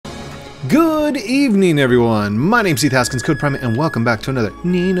Good evening, everyone. My name's Heath, Haskins, Code Prime, and welcome back to another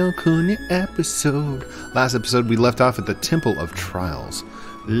Ni No Kuni episode. Last episode, we left off at the Temple of Trials.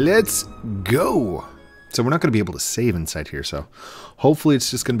 Let's go. So we're not going to be able to save inside here, so hopefully it's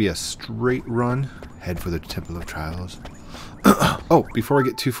just going to be a straight run. Head for the Temple of Trials. Oh, before I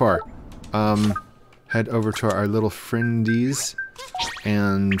get too far, head over to our little friendies,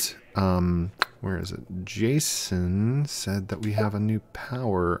 and where is it? Jason said that we have a new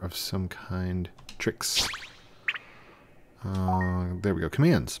power of some kind. Tricks. There we go.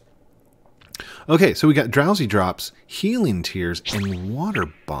 Commands. Okay, so we got drowsy drops, healing tears, and water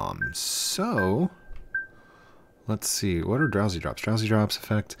bombs. So let's see. What are drowsy drops? Drowsy drops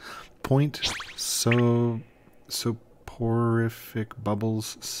effect point soporific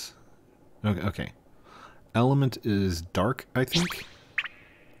bubbles. Okay. Element is dark, I think.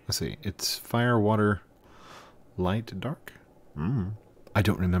 Let's see. It's fire, water, light, dark? I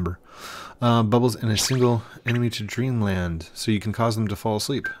don't remember. Bubbles in a single enemy to dreamland, so you can cause them to fall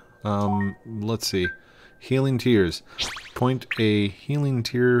asleep. Let's see. Healing tears. Point a healing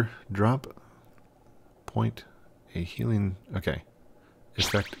tear drop. Point a healing... Okay.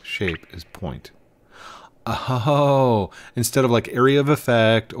 Effect shape is point. Oh, instead of like area of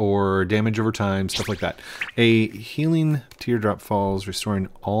effect or damage over time, stuff like that. A healing teardrop falls, restoring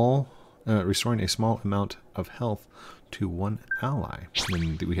a small amount of health to one ally.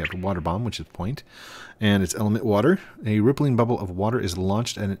 Then we have a water bomb, which is point, and it's element water. A rippling bubble of water is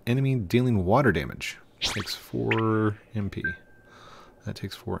launched at an enemy, dealing water damage. Takes 4 MP. That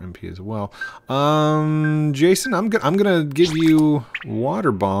takes 4 MP as well. Jason, I'm gonna give you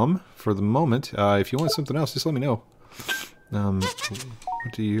water bomb for the moment. If you want something else, just let me know.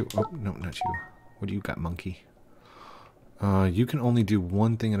 What do you... Oh, no, not you. What do you got, monkey? You can only do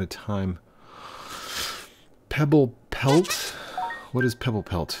one thing at a time. Pebble Pelt. What is Pebble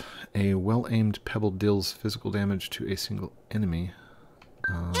Pelt? A well-aimed pebble deals physical damage to a single enemy.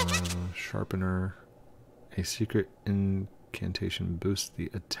 Sharpener. A secret incantation boosts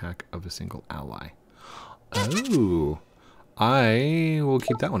the attack of a single ally. Oh, I will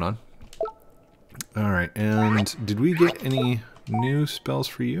keep that one on. Alright, and did we get any new spells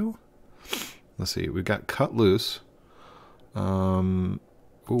for you? Let's see, we got Cut Loose. Oh,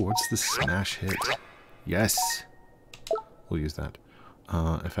 what's the smash hit? Yes, we'll use that.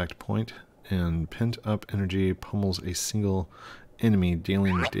 Effect point, and pent up energy pummels a single enemy,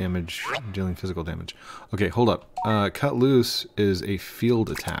 dealing physical damage. Okay, hold up. Cut Loose is a field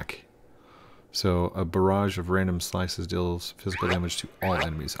attack. So a barrage of random slices deals physical damage to all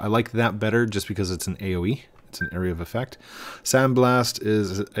enemies. I like that better just because it's an AoE. It's an area of effect. Sandblast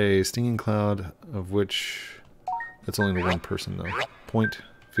is a stinging cloud of which that's only one person though. Point,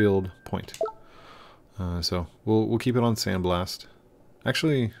 field, point. So we'll keep it on Sandblast.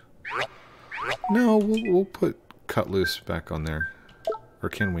 Actually, no, we'll put Cut Loose back on there. Or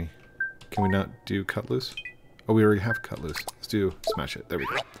can we? Can we not do Cut Loose? Oh, we already have Cut Loose. Let's do Smash It. There we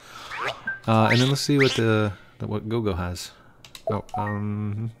go. And then let's see what what Go-Go has. Oh,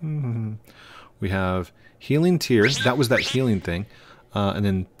 we have Healing Tear. That was that healing thing. And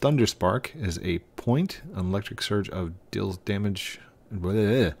then Thunder Spark is a point. An electric surge deals damage.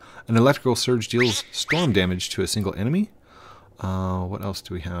 An electrical surge deals storm damage to a single enemy. What else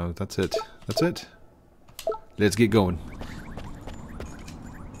do we have? That's it. That's it. Let's get going.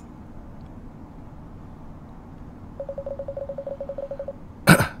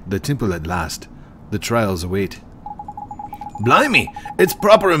 The temple at last. The trials await. Blimey! It's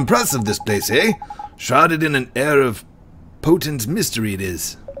proper impressive, this place, eh? Shrouded in an air of potent mystery it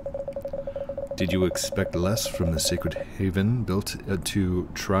is. Did you expect less from the sacred haven built to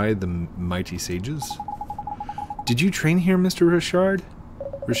try the mighty sages? Did you train here, Mr. Rashad?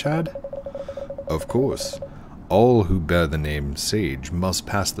 Of course. All who bear the name Sage must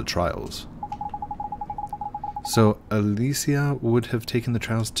pass the trials. So Alicia would have taken the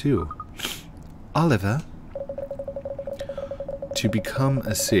trials too. Oliver? To become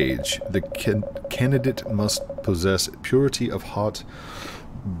a sage, the candidate must possess purity of heart,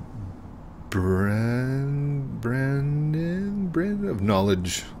 brand of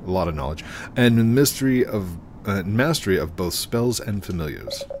knowledge, a lot of knowledge, and mastery of both spells and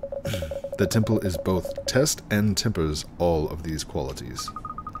familiars. The temple is both test and tempers all of these qualities.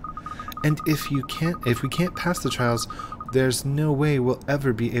 And if we can't pass the trials, there's no way we'll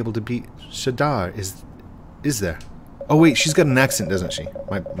ever be able to beat Shadar, is there? Oh wait, she's got an accent, doesn't she?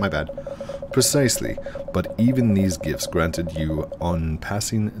 My bad. Precisely, but even these gifts granted you on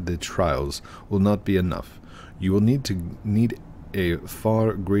passing the trials will not be enough. You will need a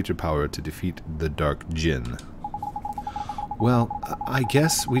far greater power to defeat the Dark Djinn. Well, I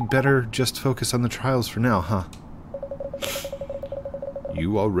guess we'd better just focus on the trials for now, huh?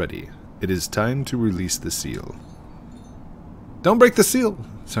 You are ready. It is time to release the seal. Don't break the seal!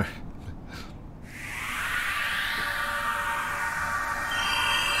 Sorry.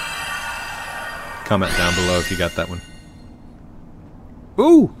 Comment down below if you got that one.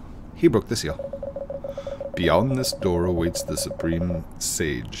 Ooh! He broke the seal. Beyond this door awaits the Supreme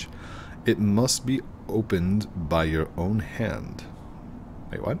Sage. It must be opened by your own hand.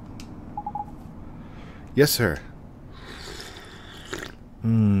 Wait, what? Yes, sir.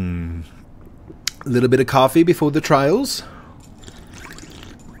 A little bit of coffee before the trials.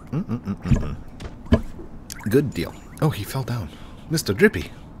 Good deal. Oh, he fell down. Mr.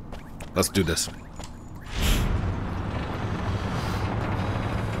 Drippy. Let's do this.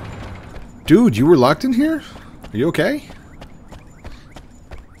 Dude, you were locked in here? Are you okay?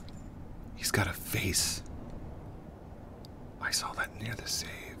 He's got a face. I saw that near the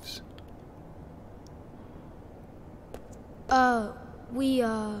saves.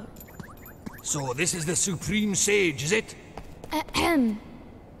 So this is the Supreme Sage, is it?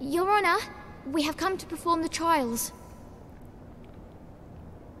 Your Honor, we have come to perform the trials.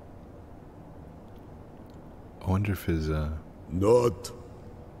 I wonder if his, Not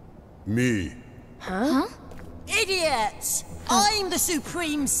me. Huh? Idiots! I'm the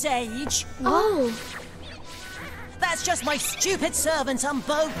Supreme Sage. Oh. That's just my stupid servant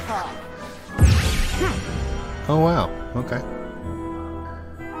Umbopa. oh wow, okay.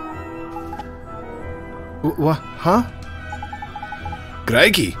 What? Huh?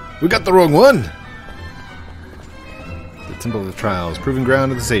 Crikey, we got the wrong one. The Temple of the Trials, proving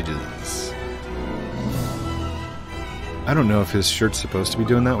ground of the sages. I don't know if his shirt's supposed to be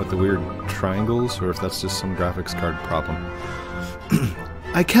doing that with the weird triangles, or if that's just some graphics card problem.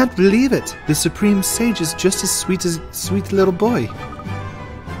 I can't believe it! The Supreme Sage is just as sweet little boy.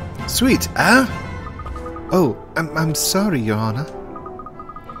 Sweet, huh? Oh, I'm sorry, Your Honor.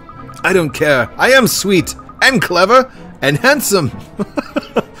 I don't care. I am sweet and clever and handsome.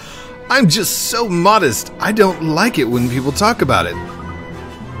 I'm just so modest. I don't like it when people talk about it.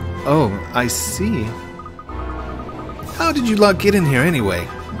 Oh, I see. How did you lot get in here anyway?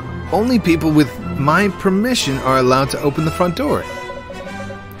 Only people with my permission are allowed to open the front door.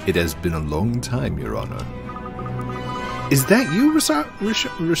 It has been a long time, Your Honor. Is that you,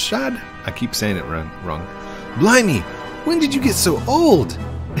 Rashad? I keep saying it wrong. Blimey, when did you get so old?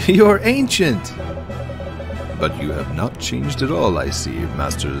 You're ancient. But you have not changed at all, I see,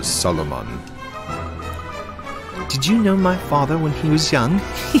 Master Solomon. Did you know my father when he was young?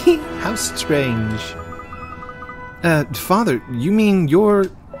 How strange. Father, you mean you're...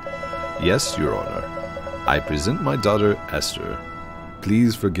 Yes, Your Honor. I present my daughter, Esther.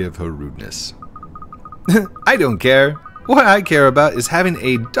 Please forgive her rudeness. I don't care. What I care about is having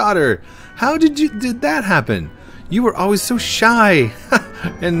a daughter. How did that happen? You were always so shy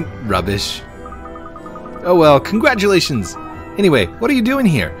and rubbish. Oh well, congratulations. Anyway, what are you doing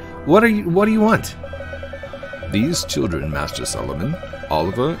here? What do you want? These children, Master Solomon,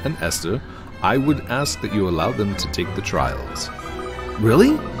 Oliver and Esther, I would ask that you allow them to take the trials.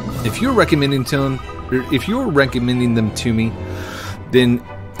 Really? If you're recommending them to me, then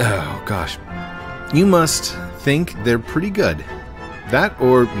oh gosh, you must think they're pretty good. That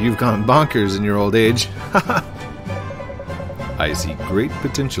or you've gone bonkers in your old age. I see great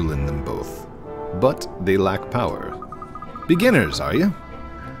potential in them both, but they lack power. Beginners, are you?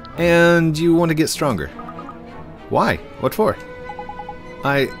 And you want to get stronger? Why? What for?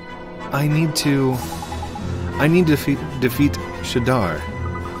 I need to defeat Shadar.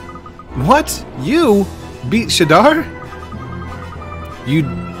 What? You beat Shadar? You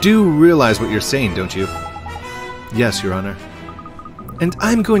do realize what you're saying, don't you? Yes, Your Honor. And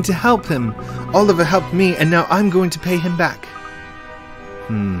I'm going to help him. Oliver helped me, and now I'm going to pay him back.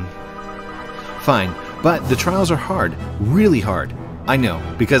 Fine, but the trials are hard. Really hard. I know,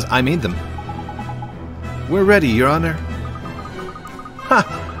 because I made them. We're ready, Your Honor.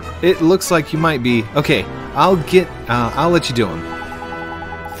 Ha! It looks like you might be. Okay, I'll let you do them.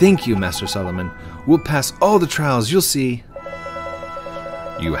 Thank you, Master Solomon. We'll pass all the trials, you'll see.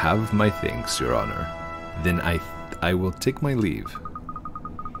 You have my thanks, Your Honor. Then I will take my leave.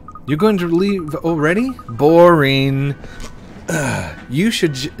 You're going to leave already? Boring. You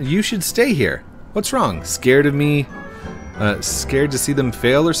should stay here. What's wrong? Scared of me? Scared to see them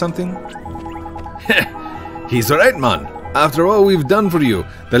fail or something? He's alright, man. After all we've done for you,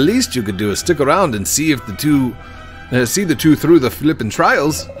 the least you could do is stick around and see if the two through the flippin'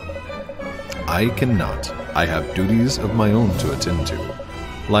 trials. I cannot. I have duties of my own to attend to.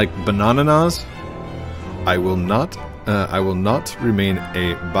 Like banananas? I will not I will not remain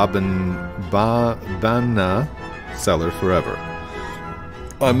a babana seller forever.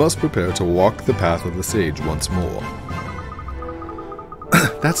 I must prepare to walk the path of the sage once more.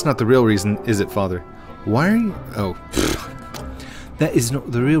 That's not the real reason, is it, Father? Why are you... Oh. That is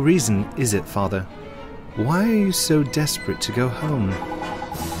not the real reason, is it, Father? Why are you so desperate to go home?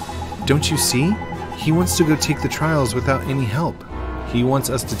 Don't you see? He wants to go take the trials without any help. He wants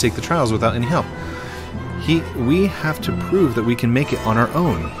us to take the trials without any help. We have to prove that we can make it on our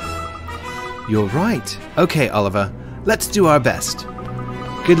own. You're right. Okay, Oliver. Let's do our best.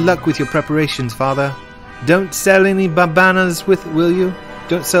 Good luck with your preparations, Father. Don't sell any babanas will you?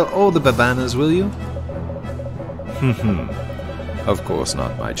 Don't sell all the babanas, will you? Of course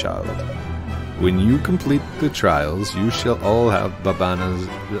not, my child. When you complete the trials, you shall all have babanas,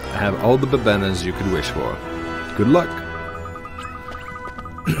 have all the babanas you could wish for. Good luck.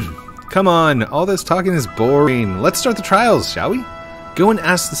 Come on, all this talking is boring. Let's start the trials, shall we? Go and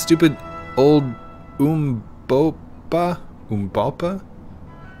ask the stupid old Umbapa,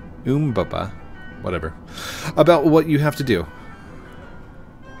 whatever, about what you have to do.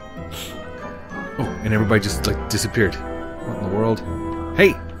 Oh, and everybody just like disappeared. What in the world?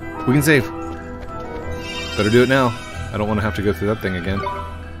 Hey, we can save. Better do it now. I don't want to have to go through that thing again.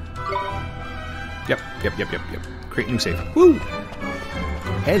 Yep. Create new save. Woo!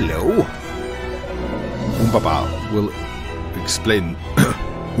 Hello. Umbaba will explain.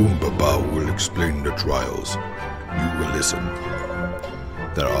 Umbaba will explain the trials. You will listen.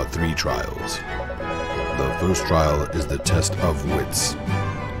 There are 3 trials. The first trial is the test of wits.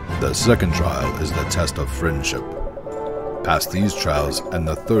 The second trial is the test of friendship. Pass these trials, and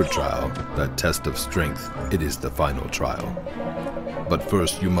the third trial, the test of strength, it is the final trial. But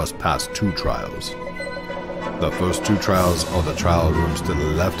first you must pass 2 trials. The first 2 trials are the trial rooms to the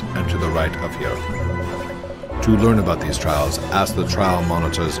left and to the right of here. To learn about these trials, ask the trial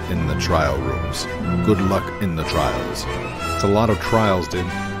monitors in the trial rooms. Good luck in the trials. It's a lot of trials, dude.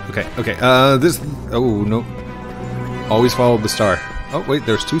 Okay, this... Oh, no. Always follow the star. Oh, wait,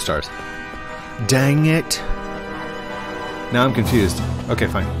 there's 2 stars. Dang it. Now I'm confused. Okay,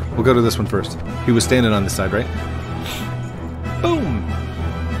 fine. We'll go to this one first. He was standing on this side, right? Boom!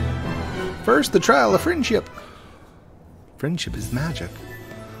 First, the trial of friendship. Friendship is magic.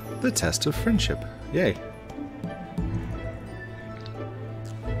 The test of friendship. Yay.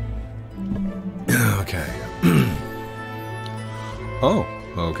 Okay. Oh,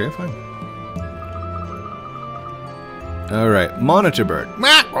 okay, fine. Alright, monitor bird.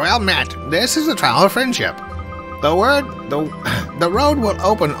 Well met. This is the trial of friendship. The road will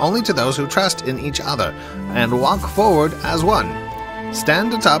open only to those who trust in each other and walk forward as one.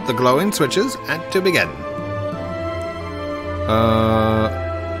 Stand atop the glowing switches and to begin.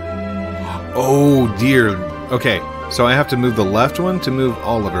 Oh dear. Okay, so I have to move the left one to move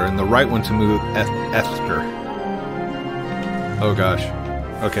Oliver and the right one to move Esther. Oh gosh.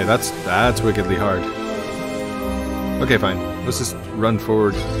 Okay, that's wickedly hard. Okay, fine. Let's just run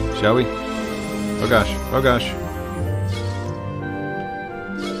forward, shall we? Oh gosh. Oh gosh.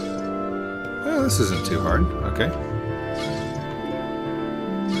 Well, this isn't too hard. Okay.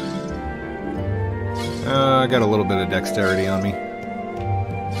 I got a little bit of dexterity on me.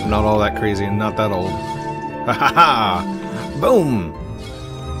 I'm not all that crazy and not that old. Ha ha ha! Boom!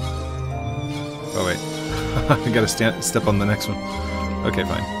 Oh wait. I gotta step on the next one. Okay,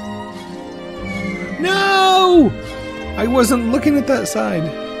 fine. No! I wasn't looking at that side.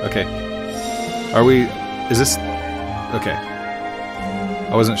 Okay. Are we... Is this... Okay.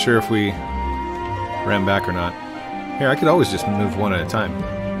 I wasn't sure if we ran back or not. Here, I could always just move one at a time.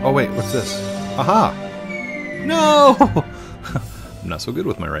 Oh wait, what's this? Aha! No! I'm not so good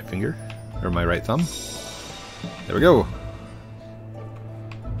with my right finger. Or my right thumb. There we go.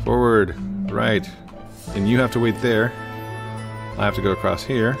 Forward. Right. And you have to wait there. I have to go across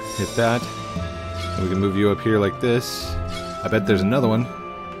here. Hit that. And we can move you up here like this. I bet there's another one.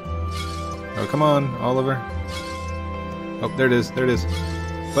 Oh, come on, Oliver. Oh, there it is. There it is.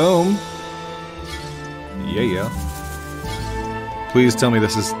 Boom. Yeah. Please tell me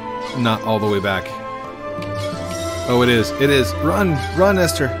this is not all the way back. Oh, it is. It is. Run. Run,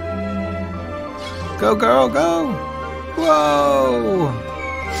 Esther. Go, girl, go. Whoa.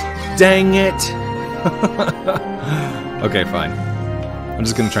 Dang it. Okay, fine. I'm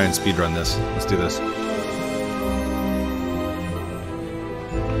just going to try and speedrun this. Let's do this.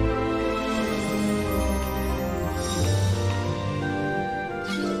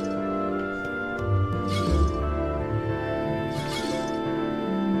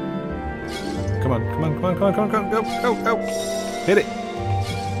 Come on, go. Hit it.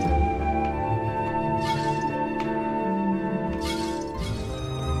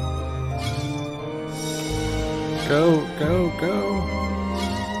 Go, go, go.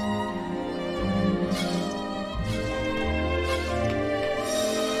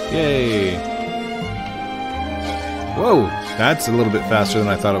 Yay. Whoa, that's a little bit faster than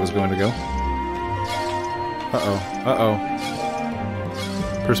I thought it was going to go. Uh-oh, uh-oh.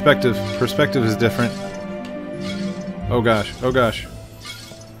 Perspective is different. Oh gosh, oh gosh.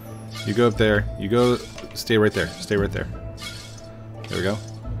 You go up there, you go, stay right there, stay right there. There we go.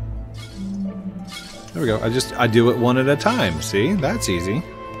 There we go, I do it one at a time, see? That's easy.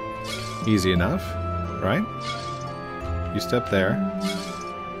 Easy enough, right? You step there.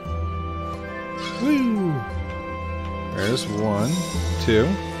 Woo! There's 1, 2.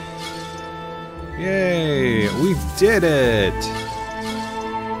 Yay! We did it!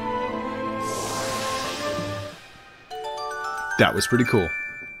 That was pretty cool.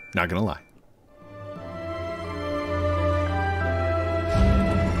 Not gonna lie.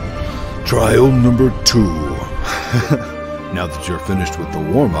 Trial number 2. Now that you're finished with the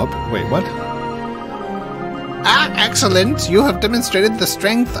warm-up... Wait, what? Ah, excellent! You have demonstrated the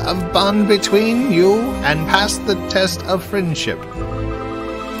strength of bond between you and passed the test of friendship.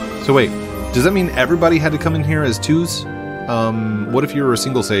 So wait, does that mean everybody had to come in here as twos? What if you were a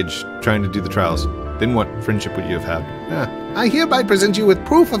single sage trying to do the trials? Then what friendship would you have had? I hereby present you with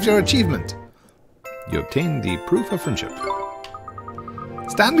proof of your achievement. You obtained the proof of friendship.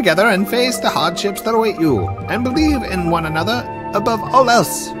 Stand together and face the hardships that await you, and believe in one another above all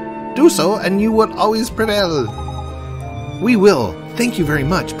else. Do so, and you will always prevail. We will. Thank you very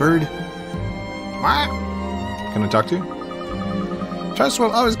much, Bird. What? Can I talk to you? Trust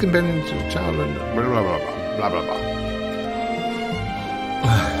will always companion to childhood. Blah blah blah blah blah blah.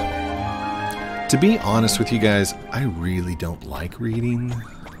 To be honest with you guys, I really don't like reading.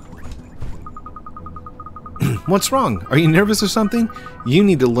 What's wrong? Are you nervous or something? You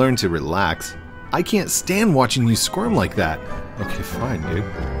need to learn to relax. I can't stand watching you squirm like that. Okay, fine, dude.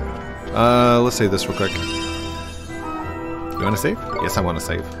 Let's save this real quick. You want to save? Yes, I want to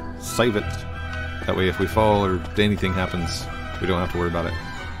save. Save it. That way if we fall or anything happens, we don't have to worry about it.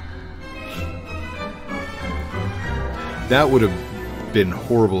 That would have been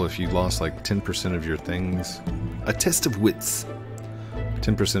horrible if you lost like 10% of your things. A test of wits.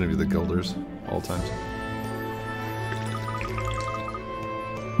 10% of the guilders, all times.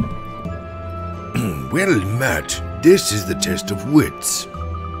 Well, Matt, this is the test of wits.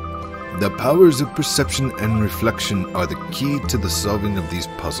 The powers of perception and reflection are the key to the solving of these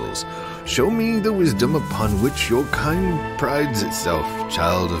puzzles. Show me the wisdom upon which your kind prides itself,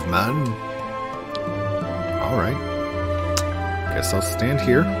 child of man. Alright. Guess I'll stand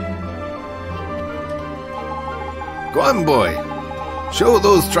here. Go on, boy. Show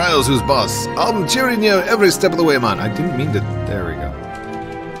those trials who's boss. I'm cheering you every step of the way, man. I didn't mean to... There we go.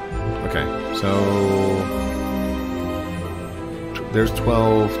 Okay, so... There's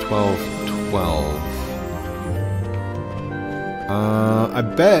 12, 12, 12. I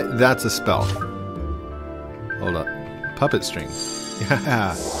bet that's a spell. Hold up. Puppet string.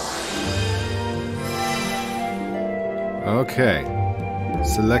 Yeah. Okay.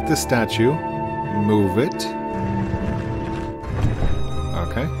 Select the statue. Move it.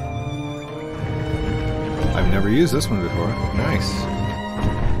 Okay. I've never used this one before. Nice.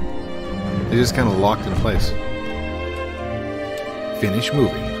 They just kind of locked in place. Finish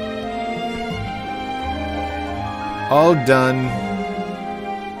moving. All done.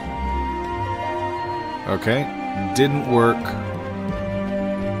 Okay. Didn't work.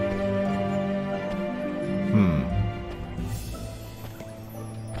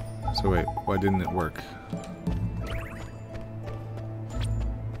 So wait, why didn't it work?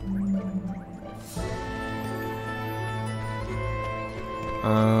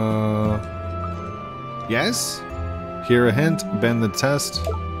 Yes? Hear a hint, bend the test.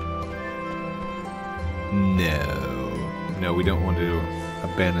 No. No, we don't want to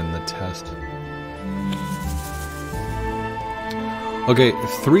abandon the test. Okay,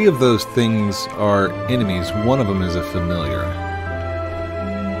 3 of those things are enemies. One of them is a familiar.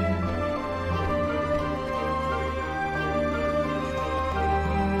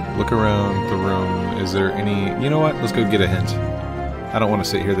 Look around the room. Is there any... You know what? Let's go get a hint. I don't want to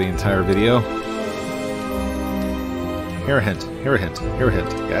sit here the entire video. Hear a hint. Hear a hint. Hear a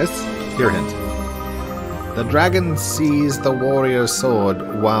hint. Yes? Hear a hint. The dragon sees the warrior's sword,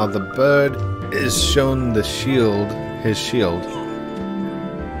 while the bird is shown the shield, his shield.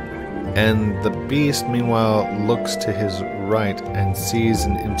 And the beast, meanwhile, looks to his right and sees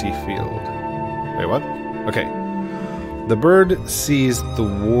an empty field. Wait, what? Okay. The bird sees the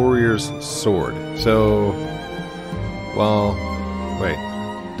warrior's sword. So, well, wait.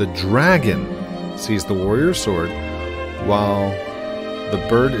 The dragon sees the warrior's sword, while the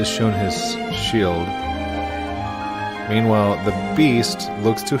bird is shown his shield. Meanwhile, the beast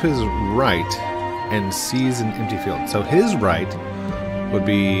looks to his right and sees an empty field. So his right would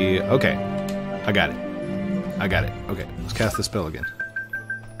be... Okay, I got it. I got it. Okay, let's cast the spell again.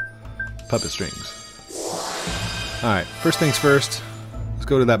 Puppet strings. Alright, first things first. Let's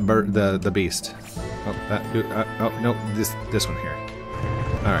go to that bird, the beast. Oh, oh no, this one here.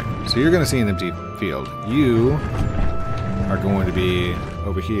 Alright, so you're going to see an empty field. You are going to be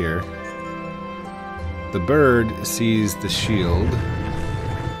over here. The bird sees the shield,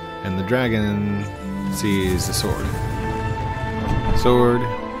 and the dragon sees the sword. Sword,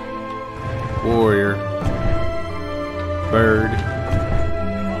 warrior, bird,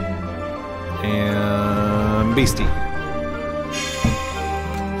 and beastie.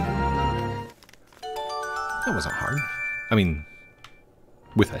 That wasn't hard. I mean,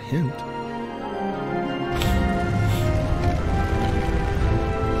 with a hint.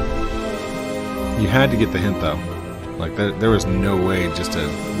 You had to get the hint, though. Like, there was no way just to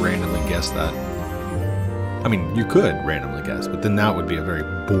randomly guess that. I mean, you could randomly guess, but then that would be a very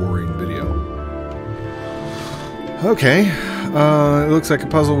boring video. Okay. It looks like a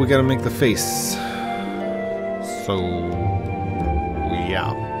puzzle. We gotta make the face. So...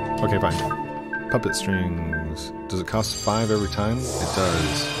 yeah. Okay, fine. Puppet strings. Does it cost 5 every time? It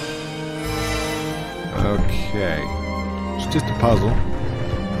does. Okay. It's just a puzzle.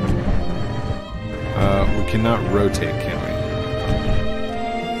 We cannot rotate, can we?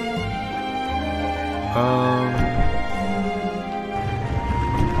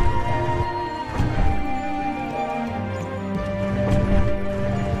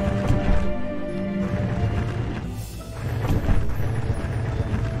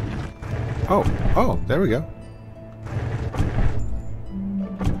 Oh, there we go.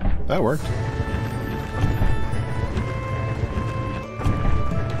 That worked.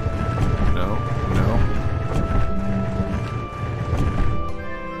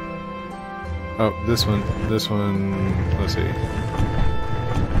 Oh, this one, let's see.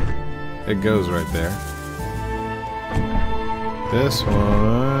 It goes right there. This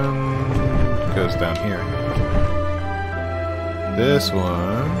one goes down here. This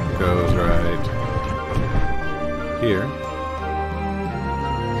one goes right here.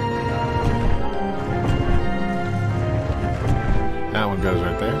 That one goes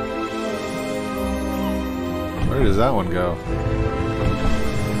right there. Where does that one go?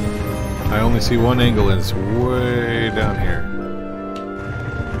 I only see one angle and it's way down here.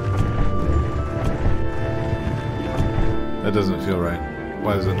 That doesn't feel right.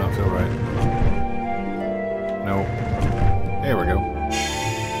 Why does it not feel right? No. There we go.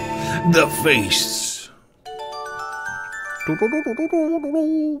 The face.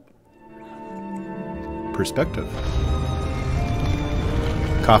 Perspective.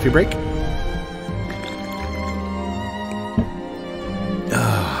 Coffee break?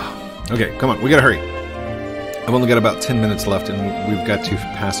 Okay, come on, we gotta hurry. I've only got about 10 minutes left, and we've got to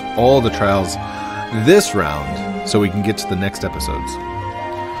pass all the trials this round so we can get to the next episodes.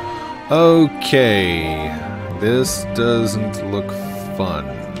 Okay, this doesn't look fun.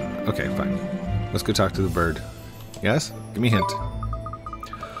 Okay, fine. Let's go talk to the bird. Yes? Give me a hint.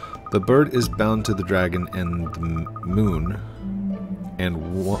 The bird is bound to the dragon and the moon, and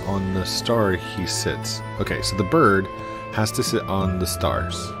on the star he sits. Okay, so the bird has to sit on the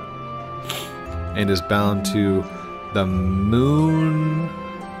stars. And is bound to the moon.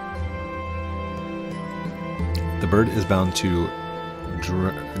 The bird is bound to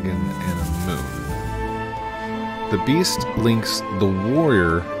dragon and a moon. The beast links the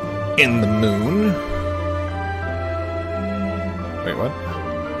warrior in the moon. Wait, what?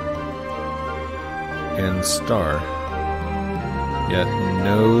 And star. Yet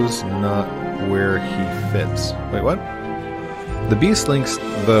knows not where he fits. Wait, what? The beast links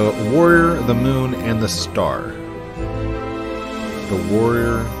the warrior, the moon, and the star. The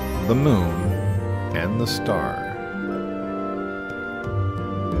warrior, the moon, and the star.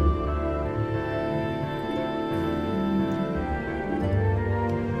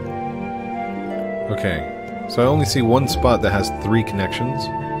 Okay, so I only see one spot that has 3 connections.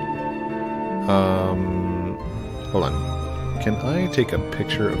 Hold on. Can I take a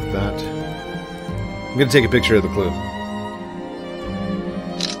picture of that? I'm gonna take a picture of the clue.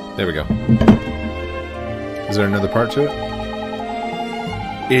 There we go. Is there another part to it?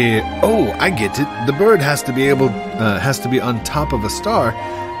 Oh, I get it. The bird has to be on top of a star,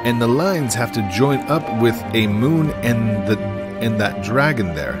 and the lines have to join up with a moon and that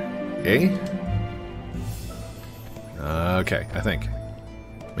dragon there. Eh? Okay, I think.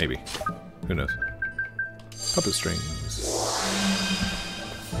 Maybe. Who knows? Puppet strings.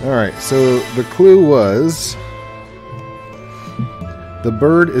 Alright, so the clue was... The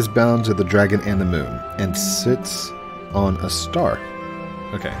bird is bound to the dragon and the moon, and sits on a star.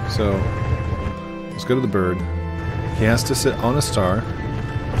 Okay, so... Let's go to the bird. He has to sit on a star.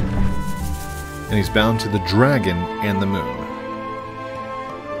 And he's bound to the dragon and the moon.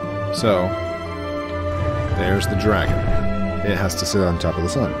 So... There's the dragon. It has to sit on top of the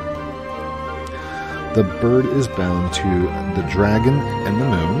sun. The bird is bound to the dragon and the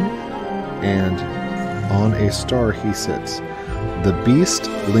moon, and on a star he sits. The beast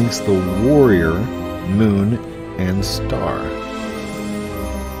links the warrior, moon, and star.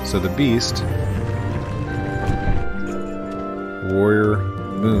 So the beast, warrior,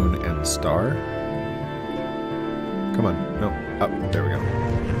 moon, and star. Come on, no, up, there we go.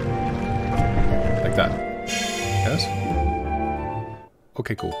 Like that. Yes?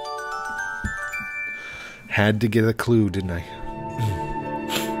 Okay, cool. Had to get a clue, didn't I?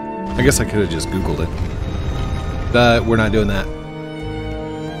 I guess I could have just Googled it. But we're not doing that.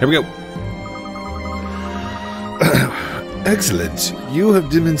 Here we go. Excellent. You have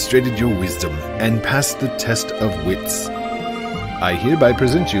demonstrated your wisdom and passed the test of wits. I hereby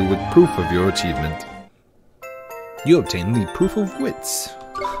present you with proof of your achievement. You obtained the proof of wits.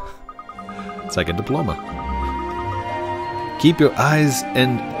 It's like a diploma. Keep your eyes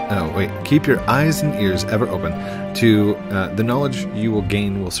and ears ever open to the knowledge you will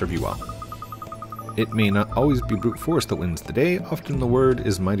gain will serve you well. It may not always be brute force that wins the day. Often the word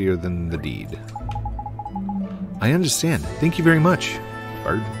is mightier than the deed. I understand. Thank you very much.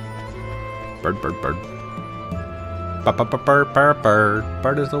 Bird. Bird, bird, bird. Bird, bird, bird.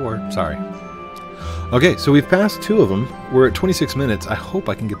 Bird is the word. Sorry. Okay, so we've passed 2 of them. We're at 26 minutes. I hope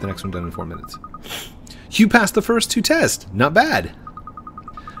I can get the next one done in 4 minutes. You passed the first 2 tests. Not bad.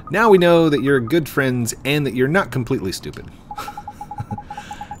 Now we know that you're good friends and that you're not completely stupid.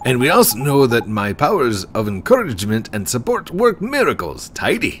 And we also know that my powers of encouragement and support work miracles.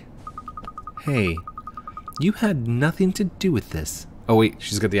 Tidy. Hey, you had nothing to do with this. Oh wait,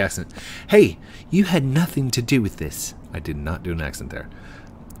 she's got the accent. Hey, you had nothing to do with this. I did not do an accent there.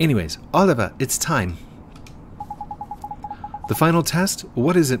 Anyways, Oliver, it's time. The final test?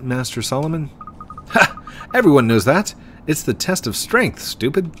 What is it, Master Solomon? Ha! Everyone knows that. It's the test of strength,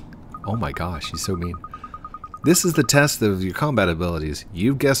 stupid. Oh my gosh, he's so mean. This is the test of your combat abilities.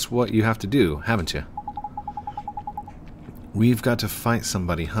 You've guessed what you have to do, haven't you? We've got to fight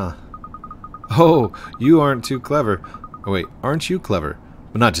somebody, huh? Oh, you aren't too clever. Oh wait, aren't you clever?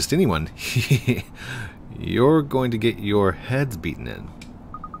 But not just anyone. You're going to get your heads beaten in.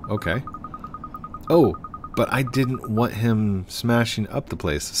 Okay. Oh, but I didn't want him smashing up the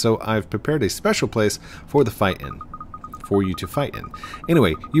place, so I've prepared a special place for the fight in. For you to fight in.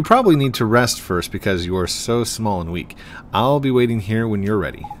 Anyway, you probably need to rest first because you are so small and weak. I'll be waiting here when you're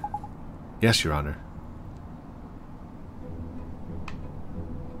ready. Yes, Your Honor.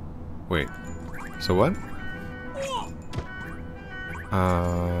 Wait. So what?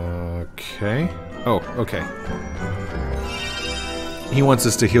 Okay. Oh, okay. He wants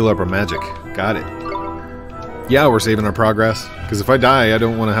us to heal up our magic. Got it. Yeah, we're saving our progress. Because if I die, I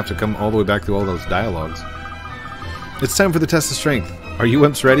don't want to have to come all the way back through all those dialogues. It's time for the test of strength. Are you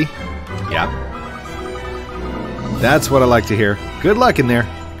imps ready? Yeah. That's what I like to hear. Good luck in there.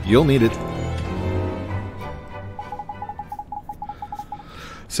 You'll need it.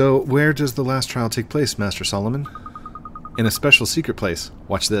 So, where does the last trial take place, Master Solomon? In a special secret place.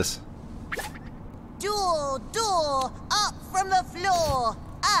 Watch this. Door, door, up from the floor.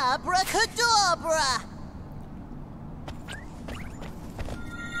 Abracadabra.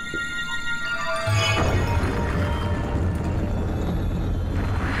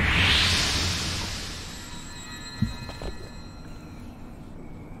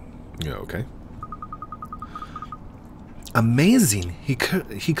 Yeah, okay. Amazing! He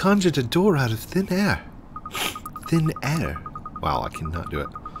conjured a door out of thin air. Thin air. Wow, I cannot do it.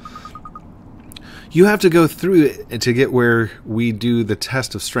 You have to go through it to get where we do the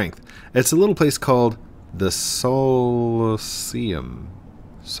test of strength. It's a little place called the Soloseum.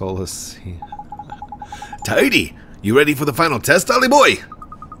 Soloseum. Tidy. You ready for the final test, Ollie boy?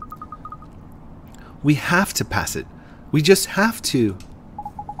 We have to pass it. We just have to.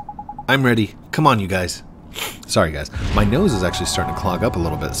 I'm ready. Come on, you guys. Sorry, guys. My nose is actually starting to clog up a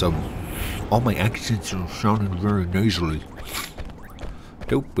little bit, so all my accents are sounding very nasally.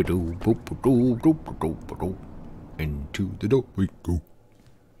 Into the door we go.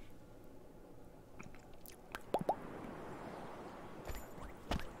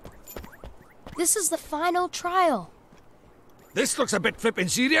 This is the final trial. This looks a bit flippin'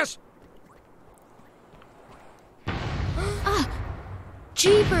 serious.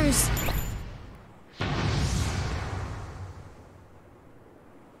 Jeepers!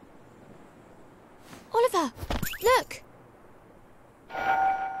 Oliver, look!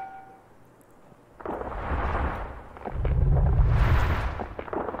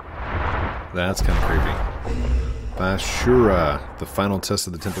 That's kind of creepy. Bashura, the final test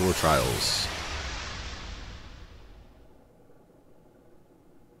of the Temporal Trials.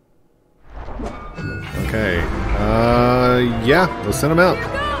 Okay. Yeah, let's send him out.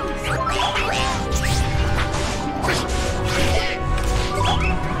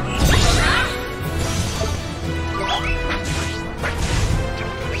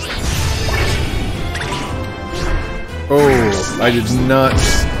 Oh, I did not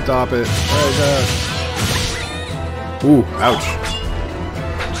stop it. Oh god. Ooh, ouch.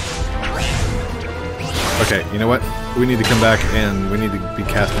 Okay, you know what? We need to come back and we need to be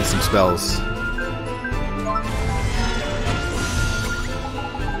casting some spells.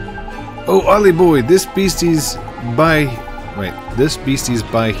 Oh, Ollie boy, this beastie's by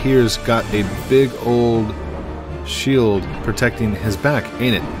here's got a big old shield protecting his back,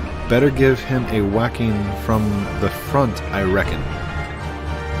 ain't it? Better give him a whacking from the front, I reckon.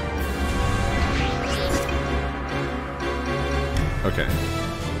 Okay.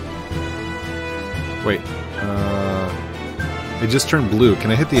 Wait. It just turned blue.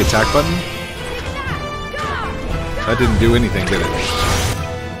 Can I hit the attack button? That didn't do anything, did it?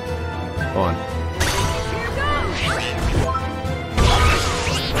 Hold on.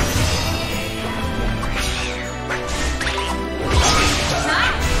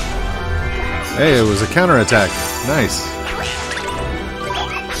 Hey, it was a counterattack. Nice.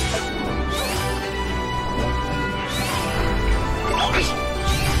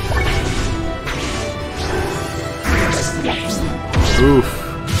 Oof.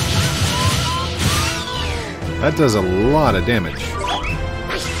 That does a lot of damage.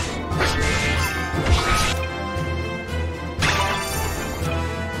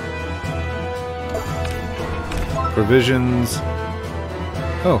 Provisions.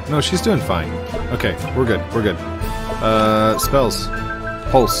 Oh, no, she's doing fine. Okay, we're good, we're good. Spells.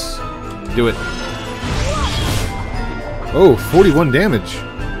 Pulse. Do it. Oh, 41 damage.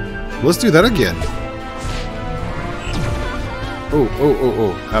 Let's do that again. Oh,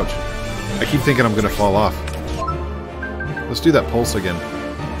 ouch. I keep thinking I'm gonna fall off. Let's do that pulse again.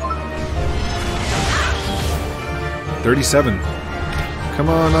 37. Come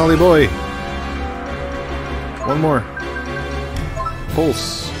on, Ollie boy. One more.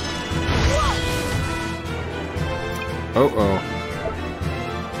 Pulse. Oh.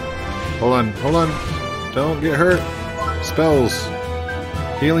 Hold on. Don't get hurt. Spells.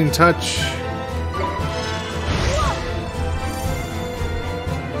 Healing touch.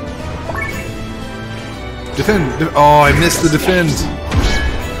 Defend. Oh, I missed the defend.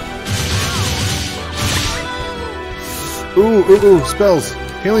 Ooh. Spells.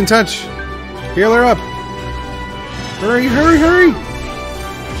 Healing touch. Heal her up. Hurry.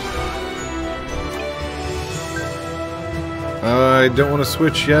 I don't want to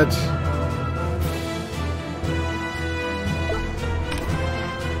switch yet.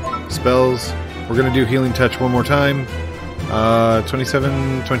 Spells. We're going to do healing touch one more time.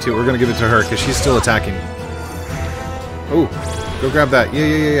 27, 22. We're going to give it to her because she's still attacking. Oh, go grab that.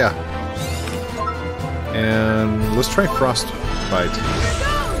 Yeah. And let's try Frostbite.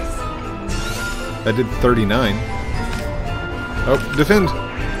 That did 39. Oh, defend.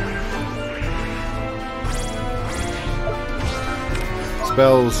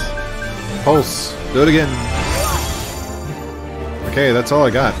 Spells. Pulse. Do it again. Okay, that's all I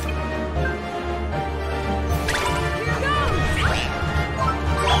got.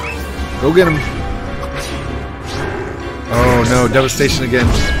 Go get him. Oh no, devastation again.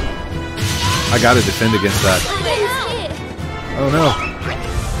 I gotta defend against that. Oh no.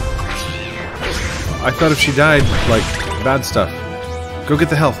 I thought if she died, like, bad stuff. Go get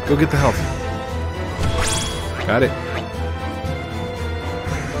the health. Got it.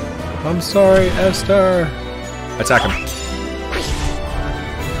 I'm sorry, Esther. Attack him.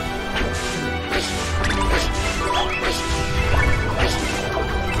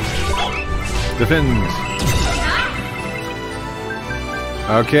 Defend.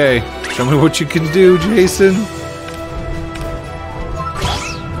 Okay, show me what you can do, Jason.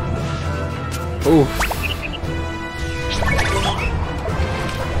 Oh.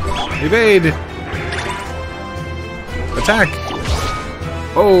 Evade. Attack.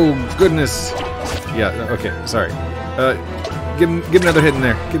 Oh goodness. Yeah. Okay. Sorry. Get another hit in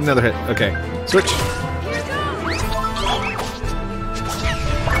there. Get another hit. Okay. Switch.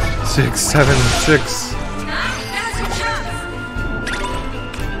 6, 7, 6.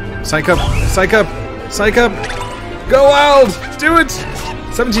 Psych up! Psych up! Psych up! Go wild! Do it!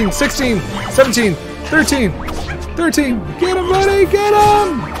 17, 16, 17, 13, 13! Get him, buddy! Get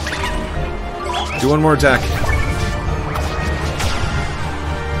him! Do one more attack.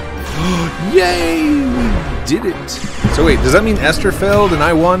 Yay! We did it! So wait, does that mean Esther failed and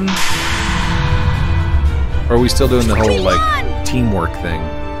I won? Or are we still doing the whole, like, teamwork thing?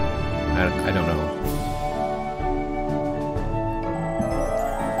 I don't know.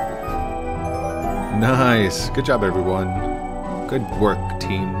 Nice. Good job, everyone. Good work,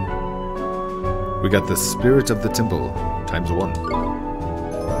 team. We got the Spirit of the Temple, ×1.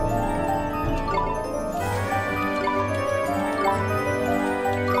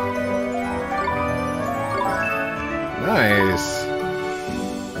 Nice.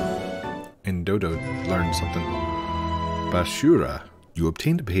 And Dodo learned something. Bashura. You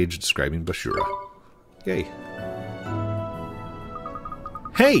obtained a page describing Bashura. Yay.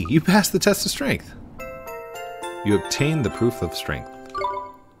 Hey, you passed the test of strength. You obtained the proof of strength.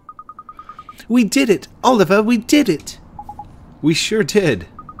 We did it! Oliver, we did it! We sure did.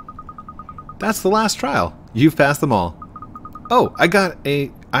 That's the last trial. You've passed them all. Oh, I got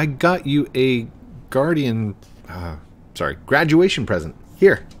you a graduation present.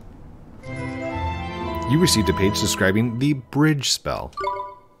 Here. You received a page describing the bridge spell.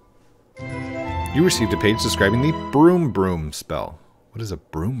 You received a page describing the broom broom spell. What is a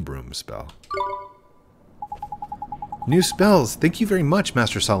broom broom spell? New spells. Thank you very much,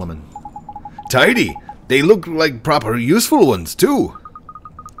 Master Solomon. Tidy! They look like proper useful ones, too.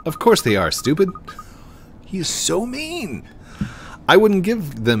 Of course they are, stupid. He is so mean. I wouldn't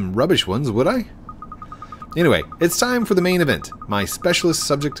give them rubbish ones, would I? Anyway, it's time for the main event. My specialist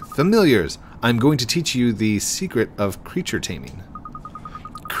subject, familiars. I'm going to teach you the secret of creature taming.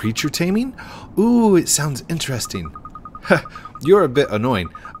 Creature taming? Ooh, it sounds interesting. You're a bit annoying,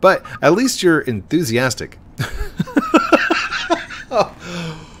 but at least you're enthusiastic.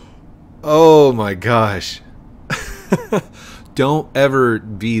 Oh my gosh. Don't ever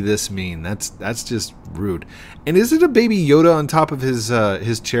be this mean. That's just rude. And is it a baby Yoda on top of his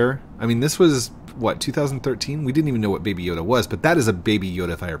chair? I mean, this was what, 2013? We didn't even know what baby Yoda was, but that is a baby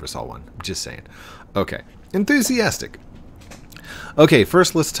Yoda if I ever saw one. Just saying. Okay. Enthusiastic. Okay,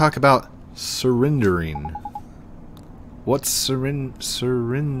 first let's talk about surrendering. What's surrending?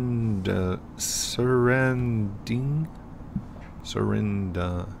 Serenading. What's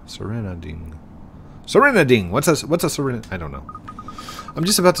a serenading? I don't know. I'm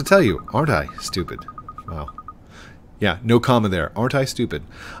just about to tell you, aren't I stupid? Wow. Yeah, no comma there. Aren't I stupid?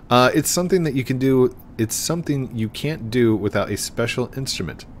 It's something that you can do. It's something you can't do without a special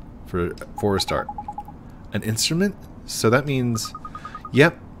instrument for a start. An instrument? So that means,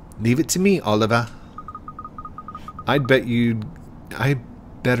 yep, leave it to me, Oliver. I'd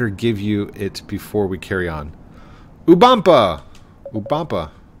better give you it before we carry on. Ubampa! Ubampa.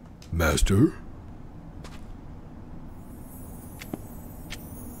 Master?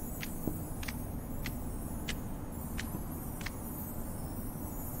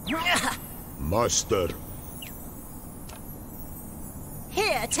 Master.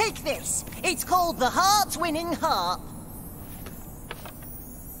 Here, take this. It's called the Heart-Winning Harp.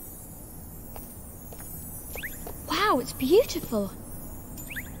 Wow, it's beautiful.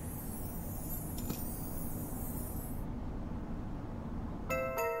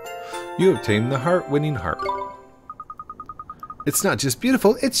 You obtained the Heart-Winning Harp. It's not just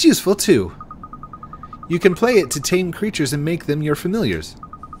beautiful, it's useful too. You can play it to tame creatures and make them your familiars.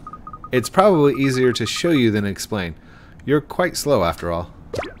 It's probably easier to show you than explain. You're quite slow after all.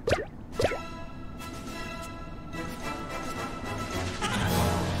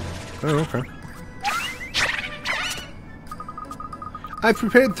 Oh, okay. I've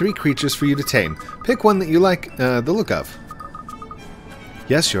prepared 3 creatures for you to tame. Pick one that you like the look of.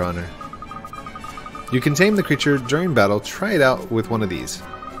 Yes, Your Honor. You can tame the creature during battle. Try it out with one of these.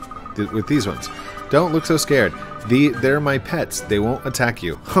 With these ones. Don't look so scared. They're my pets. They won't attack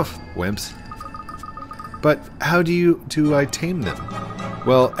you. Wimps. But how do I tame them?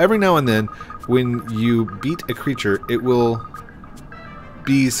 Well, every now and then, when you beat a creature, it will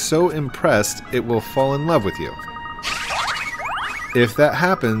be so impressed it will fall in love with you. If that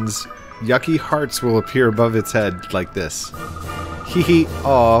happens, yucky hearts will appear above its head like this. Hee hee,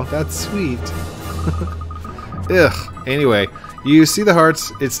 aw, that's sweet. Ugh. Anyway, you see the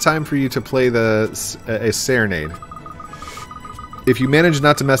hearts, it's time for you to play a serenade. If you manage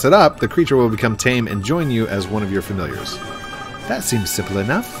not to mess it up, the creature will become tame and join you as one of your familiars. That seems simple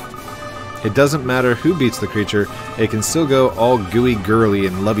enough. It doesn't matter who beats the creature, it can still go all gooey girly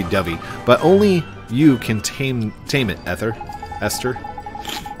and lovey-dovey, but only you can tame it, Esther.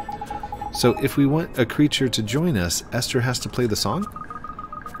 So if we want a creature to join us, Esther has to play the song?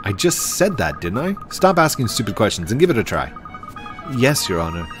 I just said that, didn't I? Stop asking stupid questions and give it a try. Yes, Your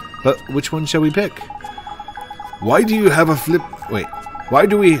Honor. But which one shall we pick? Why do you have a flip... Wait. Why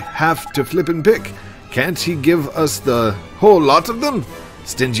do we have to flip and pick? Can't he give us the whole lot of them?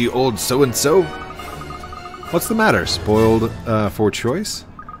 Stingy old so-and-so. What's the matter? Spoiled for choice?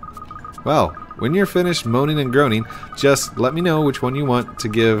 Well, when you're finished moaning and groaning, just let me know which one you want to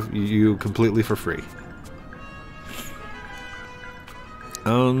give you completely for free.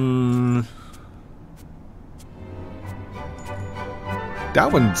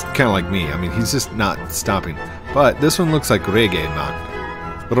 That one's kind of like me. I mean, he's just not stopping. But this one looks like reggae,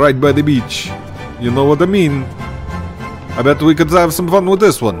 man. Right by the beach. You know what I mean? I bet we could have some fun with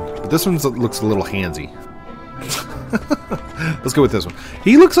this one. But this one looks a little handsy. Let's go with this one.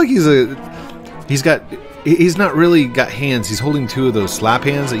 He looks like he's not really got hands. He's holding two of those slap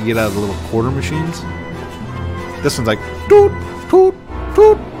hands that you get out of the little quarter machines. This one's like, toot, toot,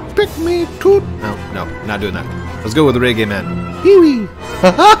 toot, pick me, toot. No, not doing that. Let's go with the reggae man. Hee-wee.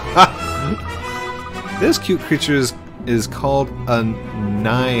 This cute creature is called a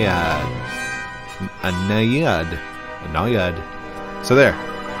naiad. A naiad. A naiad. So there.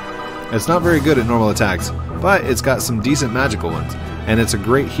 It's not very good at normal attacks, but it's got some decent magical ones, and it's a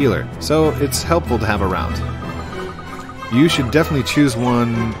great healer, so it's helpful to have around. You should definitely choose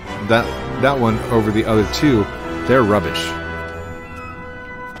one that one over the other two. They're rubbish.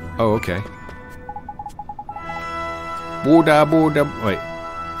 Oh, okay. Wait.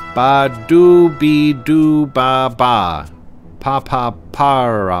 Ba do be do ba ba. Pa pa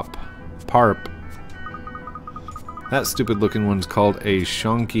parp. Parp. That stupid looking one's called a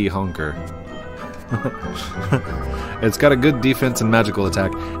shonky honker. It's got a good defense and magical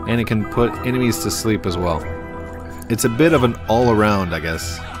attack, and it can put enemies to sleep as well. It's a bit of an all-around, I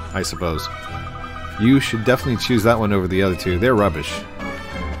guess. I suppose. You should definitely choose that one over the other two. They're rubbish.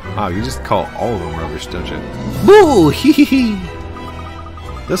 Wow, you just call all of them rubbish, don't you? Boo! Hee hee hee!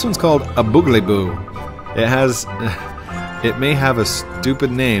 This one's called a boogley-boo. It may have a stupid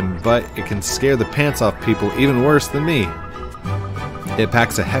name, but it can scare the pants off people even worse than me. It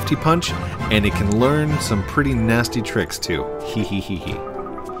packs a hefty punch, and it can learn some pretty nasty tricks too. Hee hee hee hee.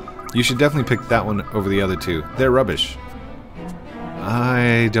 You should definitely pick that one over the other two. They're rubbish.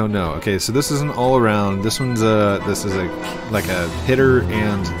 I don't know. Okay, so this is an all-around. This is like a hitter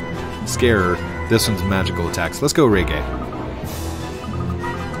and scarer. This one's magical attacks. Let's go reggae.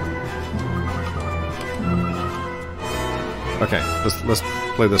 Okay, let's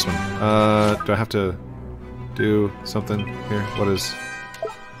play this one. Do I have to do something here? What is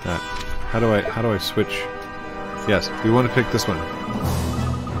that? How do I switch? Yes, we want to pick this one.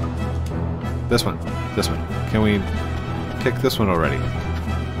 This one. Can we pick this one already?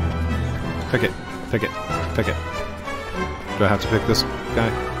 Pick it. Do I have to pick this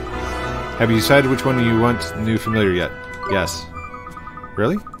guy? Have you decided which one you want new familiar yet? Yes.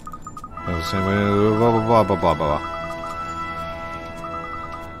 Really? Oh, the same way. Blah blah blah blah blah blah.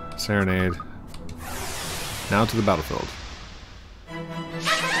 Serenade. Now to the battlefield.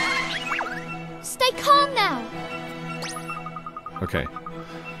 Stay calm now. Okay.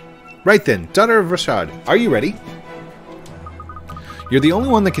 Right then, daughter of Rashad, are you ready? You're the only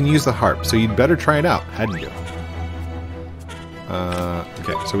one that can use the harp, so you'd better try it out, hadn't you?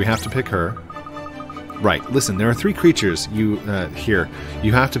 Okay, so we have to pick her. Right, listen, there are 3 creatures here.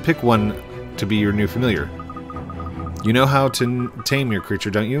 You have to pick one to be your new familiar. You know how to tame your creature,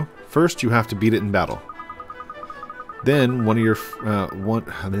 don't you? First, you have to beat it in battle. Then,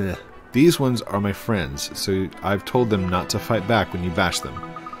 these ones are my friends, so I've told them not to fight back when you bash them.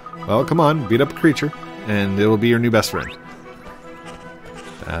 Well, come on, beat up a creature, and it'll be your new best friend.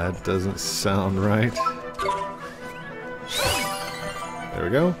 That doesn't sound right. There we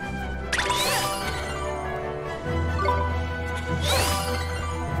go.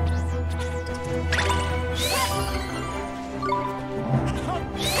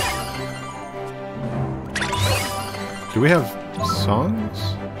 Do we have songs?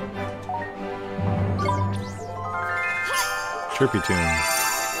 Chirpy tune.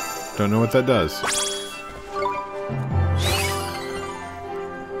 Don't know what that does.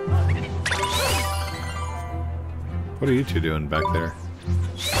 What are you two doing back there?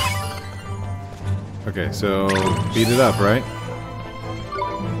 Okay, so beat it up, right?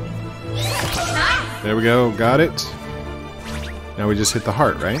 There we go, got it. Now we just hit the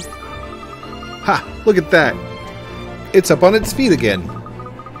heart, right? Ha! Look at that! It's up on its feet again.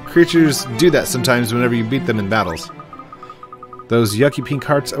 Creatures do that sometimes whenever you beat them in battles. Those yucky pink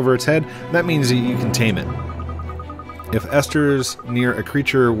hearts over its head, that means that you can tame it. If Esther's near a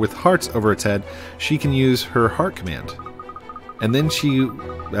creature with hearts over its head, she can use her heart command. And then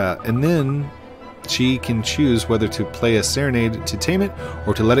she can choose whether to play a serenade to tame it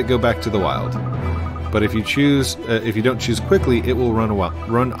or to let it go back to the wild. But if you don't choose quickly, it will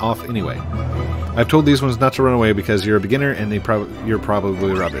run off anyway. I've told these ones not to run away because you're a beginner and you're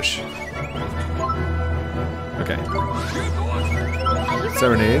probably rubbish. Okay.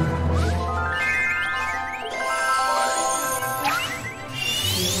 Serenade.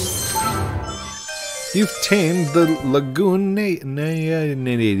 You've tamed the lagoon. Blah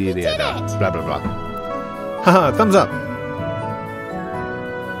blah blah. Haha, thumbs up.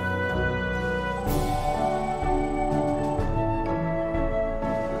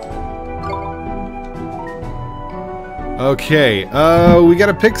 Okay, we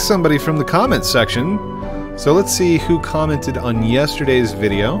gotta pick somebody from the comments section. So let's see who commented on yesterday's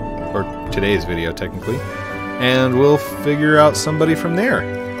video, or today's video technically, and we'll figure out somebody from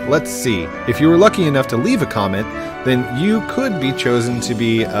there. Let's see. If you were lucky enough to leave a comment, then you could be chosen to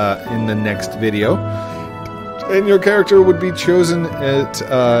be in the next video, and your character would be chosen at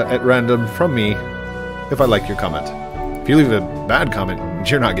random from me if I like your comment. If you leave a bad comment,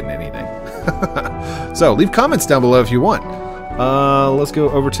 you're not getting anything. So leave comments down below if you want. Let's go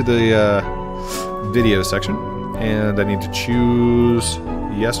over to the video section, and I need to choose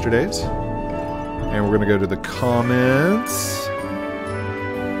yesterday's, and we're gonna go to the comments.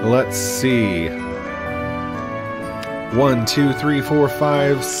 Let's see. 1, 2, 3, 4,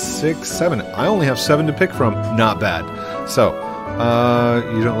 5, 6, 7. I only have 7 to pick from. Not bad. So,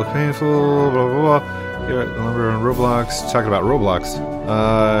 you don't look painful. Blah blah blah. You're the number on Roblox. Talking about Roblox.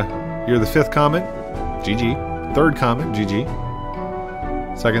 You're the 5th comment. GG. 3rd comment. GG.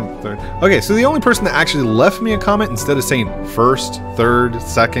 2nd, 3rd. Okay, so the only person that actually left me a comment instead of saying 1st, 3rd,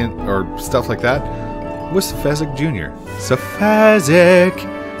 2nd, or stuff like that was Fezzik Jr. So Fezzik,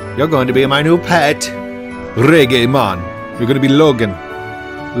 you're going to be my new pet. Reggae man. You're going to be Logan.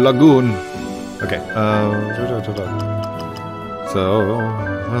 Lagoon. Okay. So,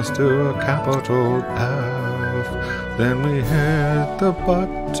 let's do a capital F. Then we hit the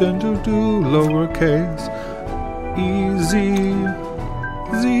button to do lowercase. Easy.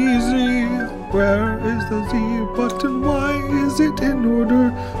 ZZ. Where is the Z button? Why is it in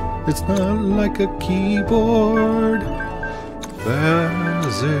order? It's not like a keyboard.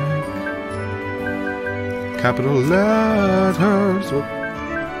 Fezzik. Capital letters.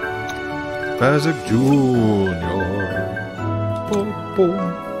 Fezzik Jr. Boom, boom.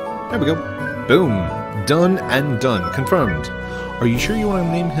 There we go. Boom. Done and done. Confirmed. Are you sure you want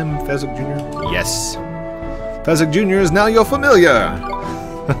to name him Fezzik Jr.? Yes. Fezzik Jr. is now your familiar.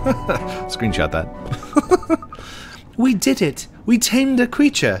 Screenshot that. We did it. We tamed a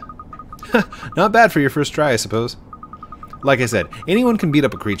creature. Not bad for your first try, I suppose. Like I said, anyone can beat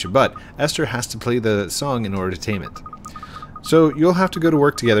up a creature, but Esther has to play the song in order to tame it. So you'll have to go to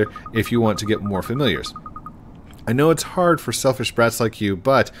work together if you want to get more familiars. I know it's hard for selfish brats like you,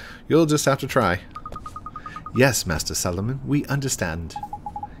 but you'll just have to try. Yes, Master Solomon, we understand.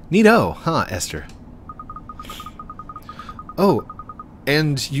 Neato, huh, Esther? Oh,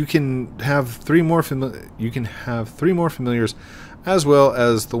 and you can have 3 more familiars, as well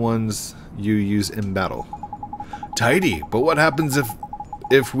as the ones you use in battle. Tidy, but what happens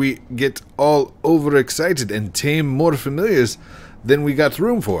if we get all overexcited and tame more familiars than we got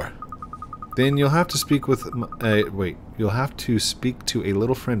room for? Then you'll have to speak with you'll have to speak to a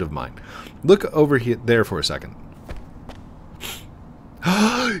little friend of mine. Look over there for a second.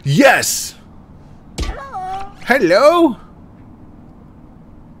 Yes! Hello?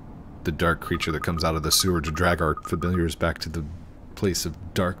 The dark creature that comes out of the sewer to drag our familiars back to the place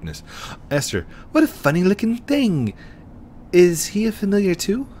of darkness. Esther, what a funny looking thing. Is he a familiar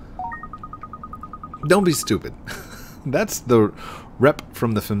too? Don't be stupid. That's the rep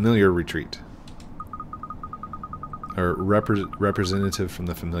from the familiar retreat. Or representative from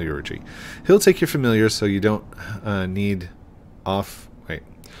the familiar retreat. He'll take your familiars so you don't need off... Wait.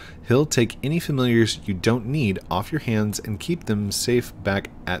 He'll take any familiars you don't need off your hands and keep them safe back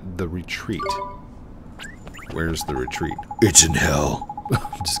at the retreat. Where's the retreat? It's in hell.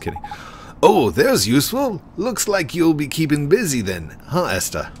 Just kidding. Oh, there's useful. Looks like you'll be keeping busy then, huh,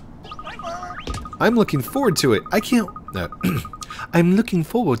 Esther? I'm looking forward to it. I'm looking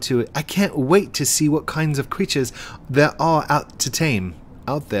forward to it. I can't wait to see what kinds of creatures there are out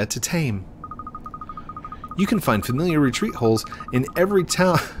there to tame. You can find familiar retreat holes in every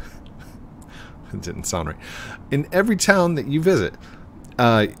town. It didn't sound right. In every town that you visit.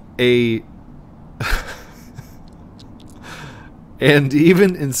 And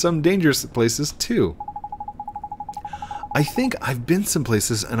even in some dangerous places too. I think I've been some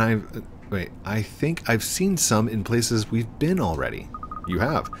places and I think I've seen some in places we've been already. You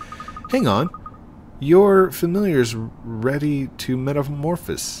have. Hang on. Your familiar's ready to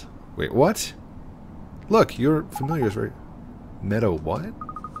metamorphose. Wait, what? Look, your familiar's ready. Meta what?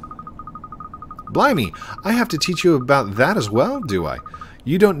 Blimey, I have to teach you about that as well, do I?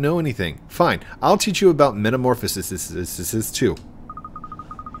 You don't know anything. Fine, I'll teach you about metamorphosis too.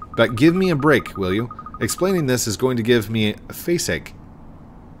 But give me a break, will you? Explaining this is going to give me a face ache.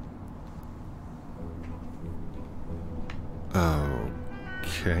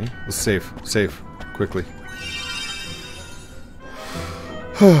 Okay, let's save. Save. Quickly.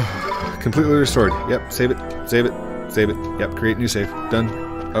 Completely restored. Yep, save it. Save it. Save it. Yep, create new save. Done.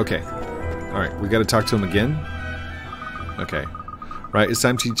 Okay. Alright, we gotta talk to him again. Okay. Right, it's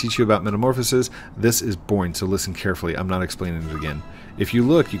time to teach you about metamorphoses. This is boring, so listen carefully. I'm not explaining it again. If you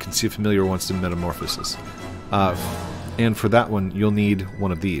look, you can see a familiar wants to metamorphosis. And for that one, you'll need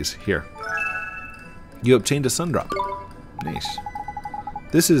one of these. Here. You obtained a sun drop. Nice.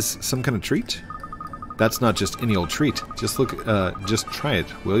 This is some kind of treat? That's not just any old treat. Just look, just try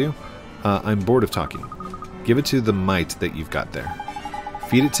it, will you? I'm bored of talking. Give it to the mite that you've got there.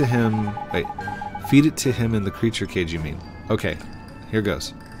 Feed it to him. Wait. Feed it to him in the creature cage, you mean? Okay. Here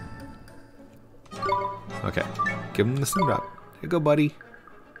goes. Okay. Give him the sun drop. Here you go, buddy.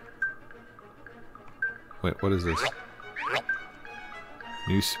 Wait, what is this?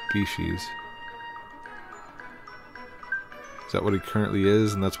 New species. Is that what he currently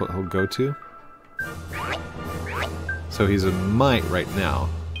is, and that's what he'll go to? So he's a mite right now.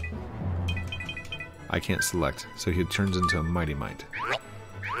 I can't select, so he turns into a mighty mite.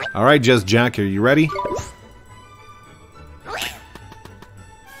 Alright, Just Jack, are you ready?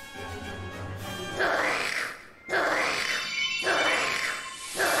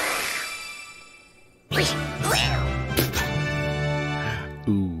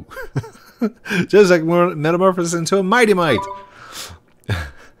 Ooh. Just like metamorphosis into a mighty mite.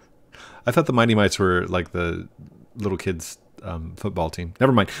 I thought the mighty mites were like the little kids football team.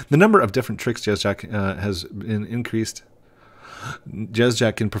 Never mind. The number of different tricks Jazzjack has been increased.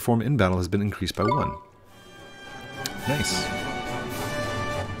 Jazzjack can perform in battle has been increased by 1. Nice.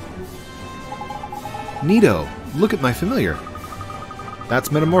 Neato. Look at my familiar.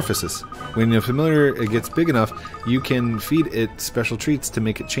 That's metamorphosis. When a familiar gets big enough, you can feed it special treats to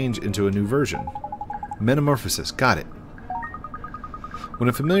make it change into a new version. Metamorphosis. Got it. When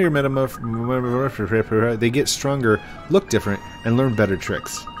a familiar they get stronger, look different, and learn better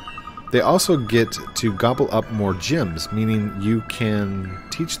tricks. They also get to gobble up more gems, meaning you can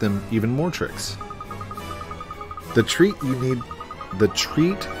teach them even more tricks. The treat you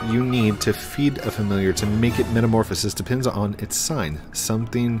need to feed a familiar to make it metamorphosis depends on its sign,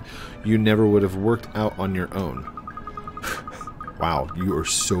 something you never would have worked out on your own. Wow, you are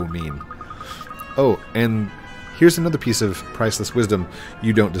so mean. Oh, and here's another piece of priceless wisdom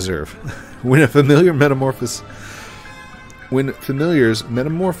you don't deserve. When familiars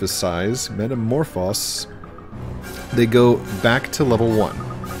metamorphose, they go back to level 1.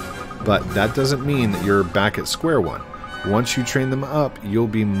 But that doesn't mean that you're back at square one. Once you train them up, you'll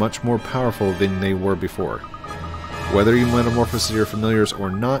be much more powerful than they were before. Whether you metamorphose your familiars or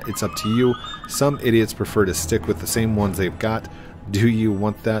not, it's up to you. Some idiots prefer to stick with the same ones they've got. Do you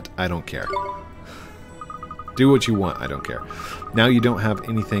want that? I don't care. Do what you want, I don't care. Now you don't have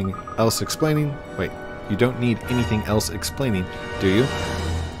anything else explaining. Wait, you don't need anything else explaining, do you?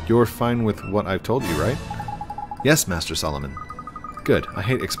 You're fine with what I've told you, right? Yes, Master Solomon. Good, I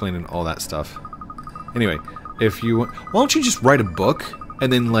hate explaining all that stuff. Anyway, if you want, why don't you just write a book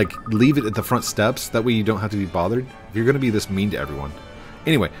and then like leave it at the front steps? That way you don't have to be bothered. If you're going to be this mean to everyone.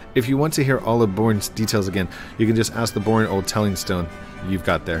 Anyway, if you want to hear all of Boring's details again, you can just ask the boring old telling stone you've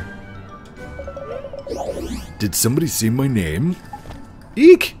got there. Did somebody say my name?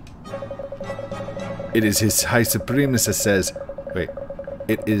 Eek! It is His High Supremacy says. Wait.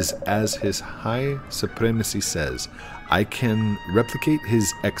 It is as His High Supremacy says. I can replicate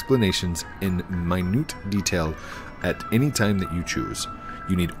his explanations in minute detail at any time that you choose.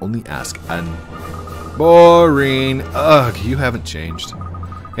 You need only ask and... Boring! Ugh, you haven't changed.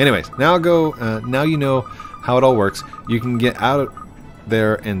 Anyways, now now you know how it all works. You can get out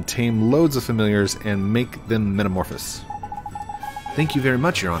there and tame loads of familiars and make them metamorphose. Thank you very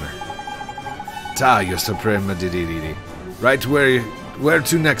much, Your Honor. Ta, Your Suprema Dididi. Right, where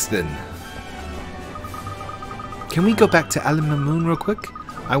to next then? Can we go back to Al-Mamoon real quick?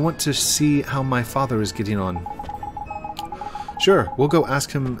 I want to see how my father is getting on. Sure, we'll go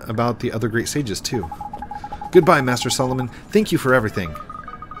ask him about the other great sages too. Goodbye, Master Solomon. Thank you for everything.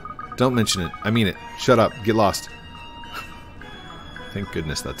 Don't mention it. I mean it. Shut up. Get lost. Thank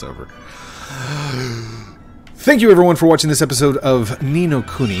goodness that's over. Thank you everyone for watching this episode of Ni No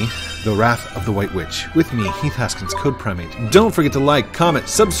Kuni, The Wrath of the White Witch. With me, Heath Haskins, Code Primate. Don't forget to like, comment,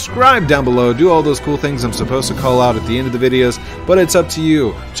 subscribe down below, do all those cool things I'm supposed to call out at the end of the videos, but it's up to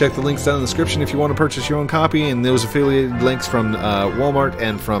you. Check the links down in the description if you want to purchase your own copy, and those affiliated links from Walmart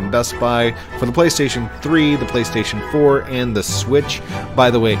and from Best Buy for the PlayStation 3, the PlayStation 4, and the Switch.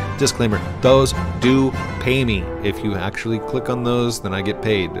 By the way, disclaimer, those do pay me. If you actually click on those, then I get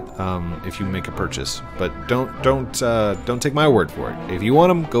paid if you make a purchase. But don't take my word for it. If you want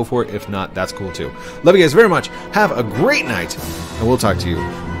them, go for it. If not, that's cool too. Love you guys very much. Have a great night, and we'll talk to you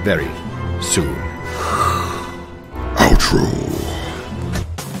very soon. Outro.